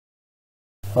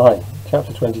Hi,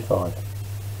 chapter 25.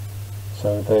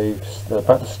 So they're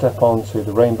about to step onto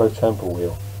the Rainbow Temple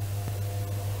wheel.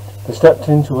 They stepped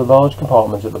into a large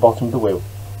compartment at the bottom of the wheel.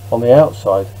 On the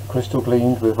outside, the crystal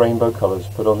gleamed with rainbow colours,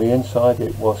 but on the inside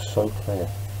it was so clear.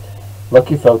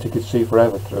 Lucky felt he could see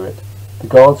forever through it. The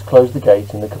guards closed the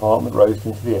gate and the compartment rose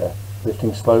into the air,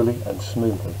 lifting slowly and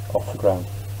smoothly off the ground.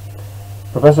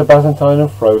 Professor Bazantine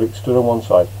and Frolic stood on one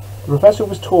side. The professor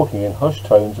was talking in hushed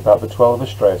tones about the 12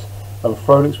 Astræas, and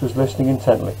Frolic was listening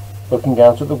intently, looking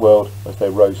out at the world as they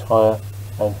rose higher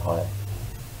and higher.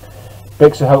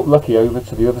 Bixer helped Lucky over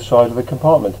to the other side of the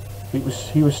compartment. He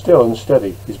was still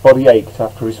unsteady. His body ached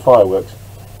after his fireworks.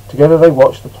 Together they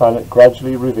watched the planet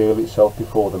gradually reveal itself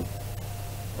before them.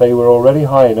 They were already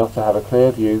high enough to have a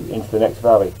clear view into the next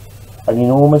valley. An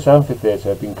enormous amphitheatre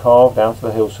had been carved out of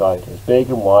the hillside, as big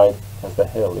and wide as the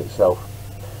hill itself.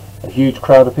 A huge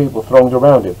crowd of people thronged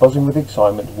around it, buzzing with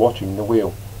excitement, watching the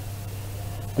wheel.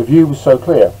 The view was so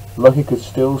clear, Lucky could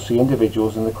still see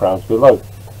individuals in the crowds below.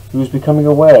 He was becoming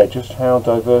aware just how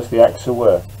diverse the Axer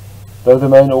were. Though the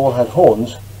men all had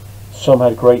horns, some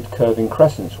had great curving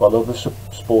crescents, while others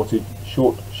sported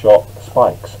short, sharp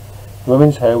spikes. The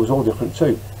women's hair was all different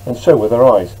too, and so were their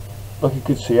eyes. Lucky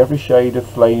could see every shade of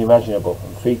flame imaginable,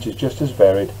 and features just as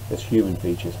varied as human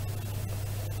features.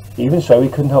 Even so, he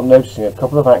couldn't help noticing a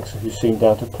couple of Axer who seemed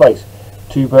out of place.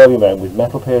 Two burly men with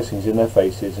metal piercings in their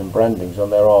faces and brandings on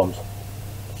their arms.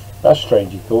 That's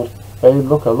strange, he thought. They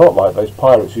look a lot like those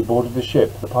pirates who boarded the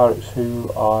ship, the pirates who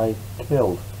I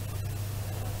killed.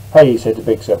 Hey, he said to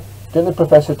Bixer, didn't the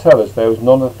professor tell us there was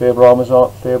none of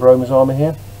Theobroma's armour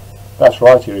here? That's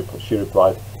right, she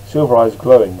replied, silver eyes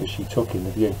glowing as she took in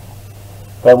the view.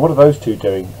 Then what are those two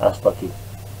doing? Asked Lucky.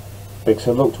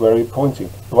 Bixer looked where he was pointing,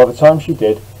 but by the time she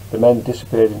did, the men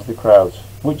disappeared into the crowds.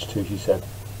 Which two? She said.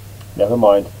 Never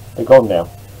mind, they're gone now.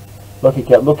 Lucky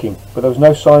kept looking, but there was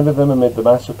no sign of them amid the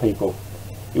mass of people.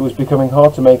 It was becoming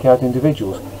hard to make out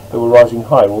individuals that were rising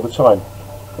higher all the time.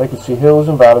 They could see hills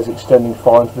and valleys extending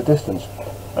far into the distance,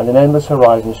 and an endless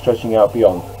horizon stretching out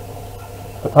beyond.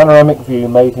 The panoramic view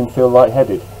made him feel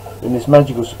lightheaded. In this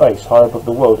magical space, high above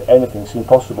the world, anything seemed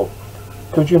possible.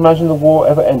 Could you imagine the war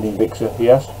ever ending, Bixer? He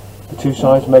asked. The two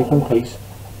sides making peace,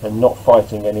 and not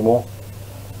fighting anymore.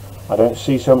 I don't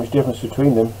see so much difference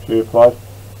between them, she replied.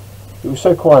 It was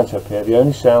so quiet up here, the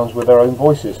only sounds were their own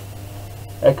voices,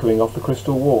 echoing off the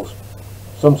crystal walls.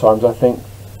 Sometimes I think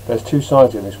there's two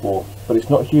sides in this war, but it's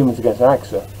not humans against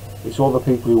Axer, it's all the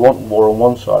people who want war on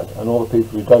one side, and all the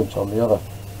people who don't on the other.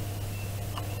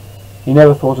 He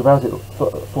never thought about it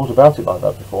like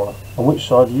that before. On which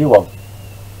side are you on?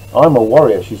 I'm a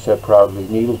warrior, she said proudly,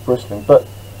 needles bristling, but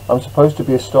I'm supposed to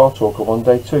be a Star Talker one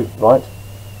day too, right?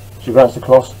 She glanced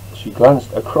across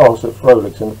at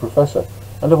Frolic and the professor,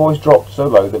 and her voice dropped so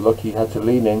low that Lucky had to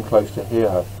lean in close to hear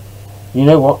her. You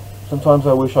know what? Sometimes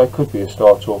I wish I could be a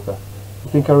Star Talker.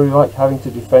 You think I really like having to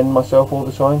defend myself all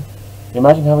the time?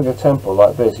 Imagine having a temple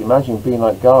like this. Imagine being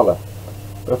like Gala.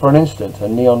 But for an instant, her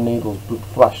neon needles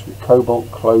flashed with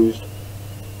cobalt-closed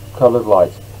coloured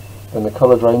light. Then the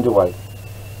colour drained away.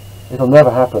 It'll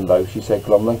never happen, though, she said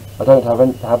glumly. I don't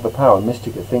have the power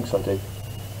Mystica thinks I do.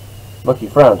 Lucky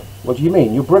frowned. What do you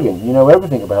mean? You're brilliant. You know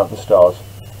everything about the stars.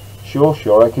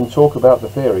 Sure, I can talk about the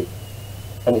theory.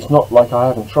 And it's not like I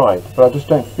haven't tried, but I just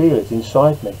don't feel it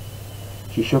inside me.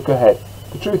 She shook her head.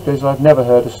 The truth is, I've never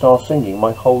heard a star singing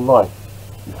my whole life.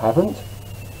 You haven't?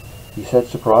 He said,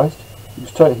 surprised. He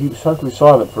was totally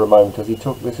silent for a moment as he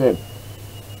took this in.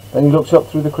 Then he looked up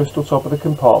through the crystal top of the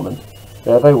compartment.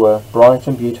 There they were, bright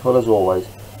and beautiful as always,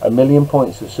 a million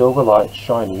points of silver light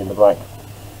shining in the black.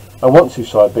 I want to,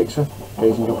 sighed Bixer,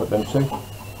 gazing up at them too.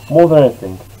 More than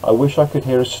anything, I wish I could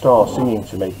hear a star singing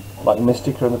to me, like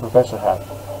Mystica and the Professor have.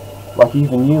 Like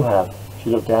even you have.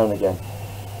 She looked down again.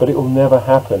 But it will never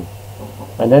happen.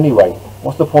 And anyway,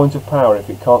 what's the point of power if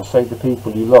it can't save the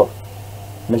people you love?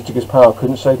 Mystica's power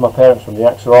couldn't save my parents from the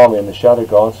Axer army and the Shadow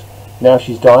Guards. Now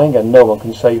she's dying and no one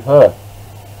can save her.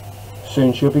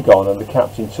 Soon she'll be gone and the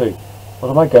captain too. What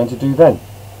am I going to do then?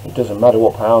 It doesn't matter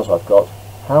what powers I've got.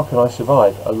 How can I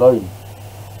survive alone?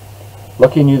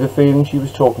 Lucky knew the feelings she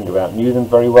was talking about, knew them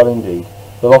very well indeed.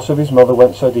 The loss of his mother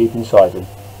went so deep inside him.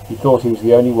 He thought he was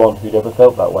the only one who'd ever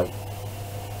felt that way.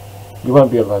 You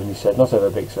won't be alone, he said, not ever,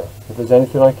 Bixer. If there's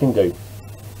anything I can do.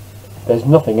 There's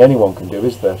nothing anyone can do,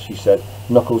 is there? She said,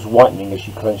 knuckles whitening as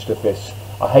she clenched her fists.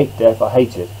 I hate death, I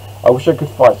hate it. I wish I could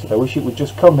fight it. I wish it would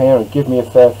just come here and give me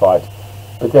a fair fight.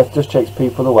 But death just takes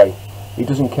people away. He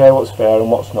doesn't care what's fair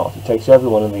and what's not. It takes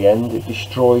everyone in the end. It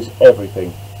destroys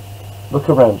everything. Look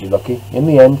around you, Lucky. In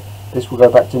the end, this will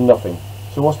go back to nothing.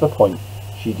 So what's the point?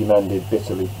 She demanded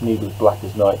bitterly, needles black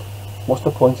as night. What's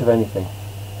the point of anything?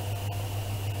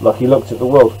 Lucky looked at the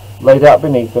world, laid out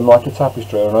beneath them like a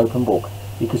tapestry or an open book.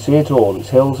 He could see it all, its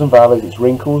hills and valleys, its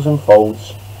wrinkles and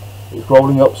folds, its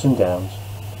rolling ups and downs.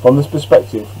 From this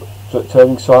perspective,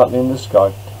 turning silently in the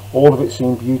sky, all of it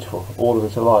seemed beautiful, all of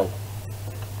it alive.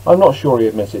 I'm not sure, he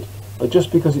admitted, but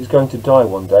just because it's going to die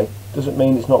one day doesn't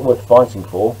mean it's not worth fighting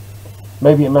for.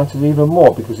 Maybe it matters even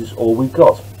more because it's all we've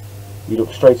got. He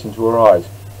looked straight into her eyes.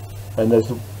 And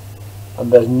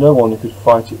there's no one who could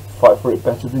fight for it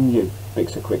better than you,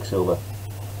 Bixer Quicksilver.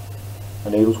 Her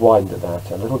needles widened at that,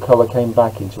 and a little colour came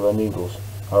back into her needles.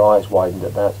 Her eyes widened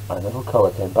at that, and a little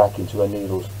colour came back into her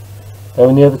needles. They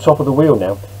were near the top of the wheel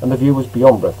now, and the view was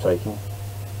beyond breathtaking.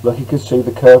 Lucky could see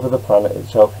the curve of the planet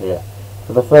itself here.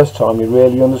 For the first time he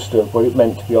really understood what it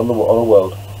meant to be on a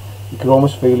world. He could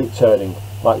almost feel it turning,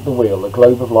 like the wheel, a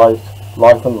globe of life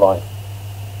and light,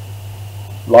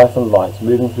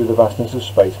 moving through the vastness of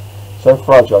space, so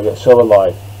fragile yet so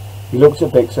alive. He looked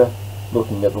at Bixer,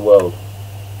 looking at the world.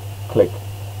 Click.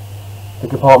 The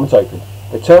compartment opened.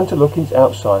 They turned to look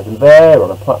outside, and there,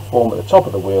 on a platform at the top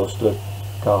of the wheel, stood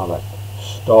Gala,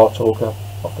 Star Talker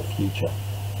of the future.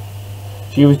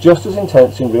 She was just as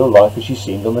intense in real life as she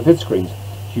seemed on the vid screens.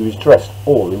 She was dressed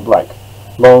all in black.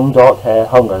 Long dark hair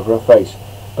hung over her face,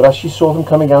 but as she saw them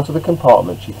coming out of the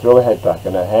compartment, she threw her head back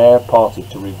and her hair parted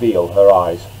to reveal her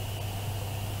eyes.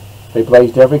 They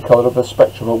blazed every colour of the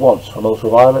spectrum at once, from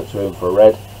ultraviolet to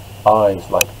infrared, eyes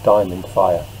like diamond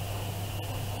fire.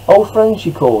 "Old friend,"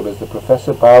 she called as the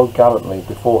Professor bowed gallantly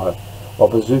before her, while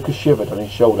Bazooka shivered on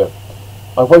his shoulder.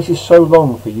 "I've waited so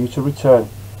long for you to return,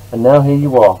 and now here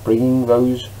you are, bringing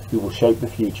those who will shape the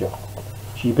future."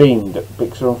 She beamed at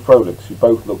Bixer and Frolix, who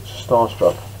both looked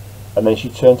starstruck, and then she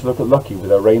turned to look at Lucky with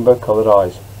her rainbow-coloured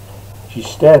eyes. She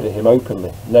stared at him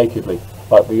openly, nakedly,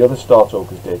 like the other Star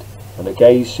Talkers did, and her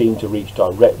gaze seemed to reach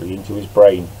directly into his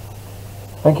brain.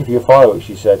 "Thank you for your fireworks,"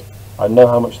 she said. "I know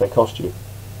how much they cost you."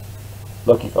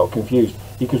 Lucky felt confused.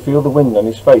 He could feel the wind on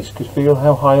his face, could feel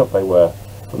how high up they were.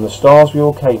 "From the stars we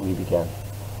all came," he began.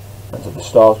 "And to the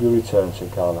stars we return,"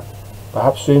 said Gala.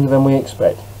 "Perhaps sooner than we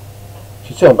expect."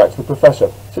 She turned back to the Professor.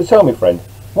 "So tell me, friend,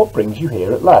 what brings you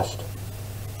here at last?"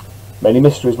 "Many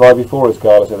mysteries lie before us,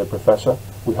 Gala," said the Professor.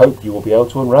 "We hope you will be able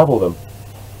to unravel them."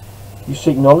 "You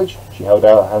seek knowledge?" She held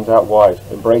out her hands out wide,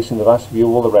 embracing the vast view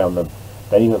all around them.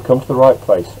 "Then you have come to the right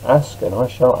place. Ask, and I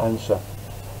shall answer."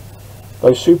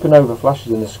 "Those supernova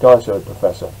flashes in the sky," said the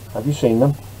Professor. "Have you seen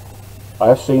them?" "I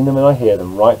have seen them and I hear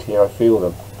them. Right here I feel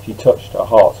them." She touched her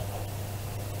heart.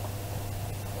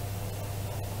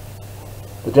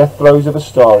 "The death throes of a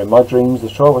star. In my dreams the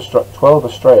 12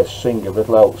 Astraeus sing of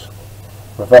little elks."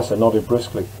 The Professor nodded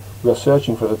briskly. "We are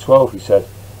searching for the 12, he said.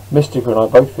 "Mystica and I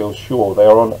both feel sure they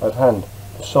are at hand.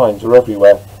 The signs are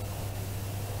everywhere."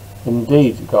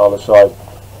 "Indeed," Gala sighed,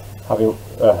 having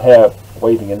her hair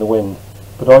waving in the wind.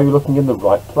 "But are you looking in the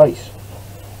right place?"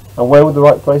 "And where would the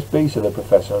right place be?" said the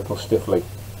Professor, a little stiffly.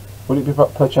 "Would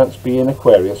it perchance be in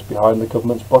Aquarius, behind the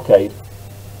government's blockade?"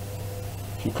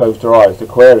 She closed her eyes.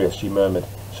 "Aquarius," she murmured.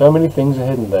 "So many things are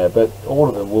hidden there, but all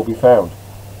of them will be found."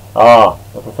 "Ah!"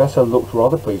 The Professor looked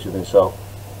rather pleased with himself.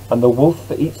 "And the wolf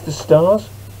that eats the stars?"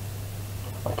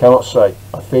 "I cannot say.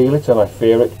 I feel it and I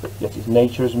fear it, but yet its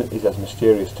nature is as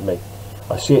mysterious to me.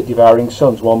 I see it devouring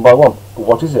suns one by one, but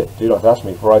what is it? Do not ask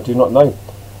me, for I do not know.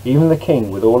 Even the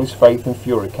king, with all his faith and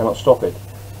fury, cannot stop it,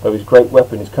 though his great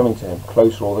weapon is coming to him,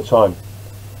 closer all the time."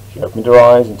 She opened her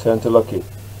eyes and turned to Lucky.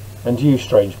 "And you,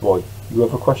 strange boy, you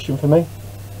have a question for me?"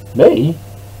 "Me?"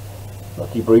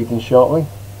 Lucky breathed in sharply.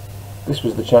 This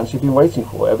was the chance he'd been waiting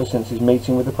for ever since his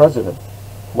meeting with the President.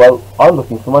 "Well, I'm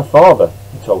looking for my father,"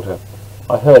 he told her.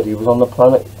 "I heard he was on the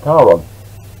planet Charon,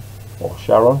 or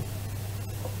Charon.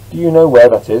 Do you know where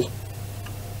that is?"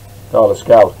 Gala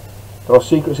scowled. "There are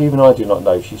secrets even I do not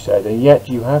know," she said, "and yet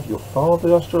you have your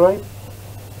father's astrolabe?"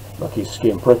 Lucky's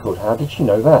skin prickled. How did she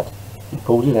know that? He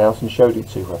pulled it out and showed it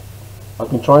to her. "I've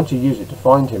been trying to use it to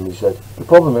find him," he said. "The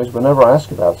problem is, whenever I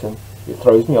ask about him, it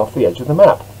throws me off the edge of the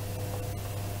map."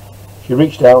 She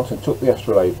reached out and took the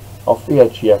astrolabe. "Off the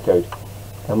edge," she echoed.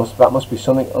 That must be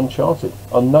something uncharted,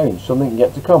 unknown, something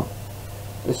yet to come.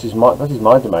 That is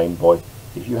my domain, boy.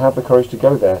 If you have the courage to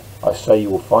go there, I say you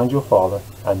will find your father,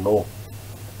 and more."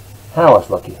 "How?" asked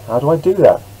Lucky. "How do I do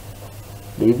that?"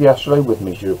 "Leave the astrolabe with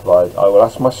me," she replied. "I will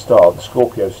ask my star, the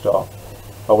Scorpio star.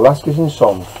 I will ask it in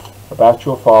song, about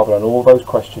your father and all those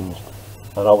questions,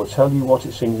 and I will tell you what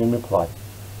it sings in reply."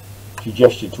 She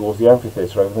gestured towards the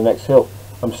amphitheatre over the next hill.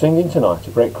 "I'm singing tonight,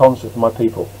 a great concert for my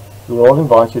people. You are all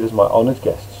invited as my honoured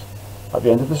guests. At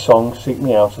the end of the song, seek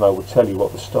me out and I will tell you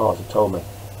what the stars have told me."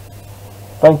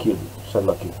 "Thank you," said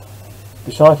Lucky.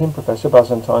 Beside him, Professor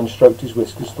Bazantine stroked his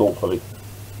whiskers thoughtfully.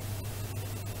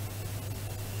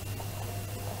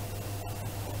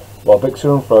 while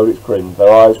Bixer unfurled its grin,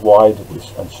 their eyes wide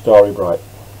and starry bright.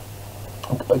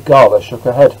 Gala shook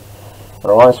her head, and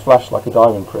her eyes flashed like a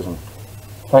diamond prism.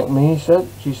 "Thank me,"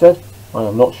 she said. "I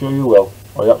am not sure you will.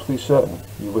 Are you absolutely certain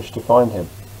you wish to find him?"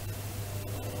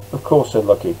 "Of course," said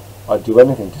Lucky. "I'd do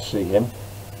anything to see him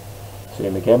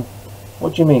again."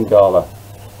 "What do you mean, Gala?"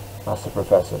 asked the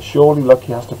Professor. "Surely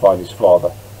Lucky has to find his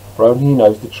father, for only he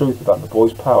knows the truth about the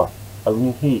boy's power.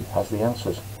 Only he has the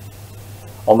answers."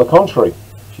 "On the contrary,"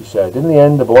 she said, "in the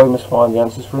end the boy must find the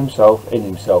answers for himself, in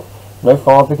himself. No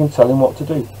father can tell him what to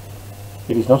do.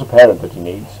 It is not a parent that he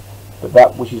needs, but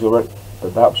that which is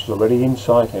already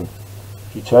inside him."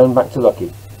 She turned back to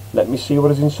Lucky. "Let me see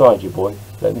what is inside you, boy.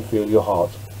 Let me feel your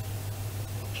heart."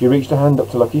 She reached a hand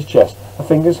up to Lucky's chest. Her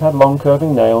fingers had long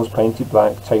curving nails, painted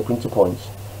black, tapering to points.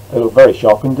 They looked very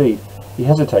sharp indeed. He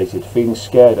hesitated, feeling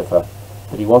scared of her,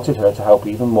 but he wanted her to help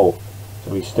even more,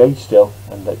 so he stayed still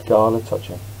and let Gala touch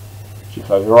him. She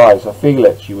closed her eyes. "I feel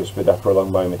it," she whispered after a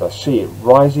long moment. "I see it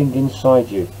rising inside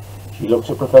you." She looked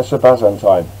at Professor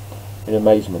Bazantine in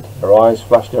amazement. Her eyes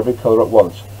flashed every colour at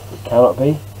once. "It cannot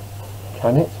be?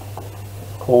 Can it?"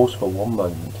 Pause for one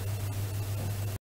moment.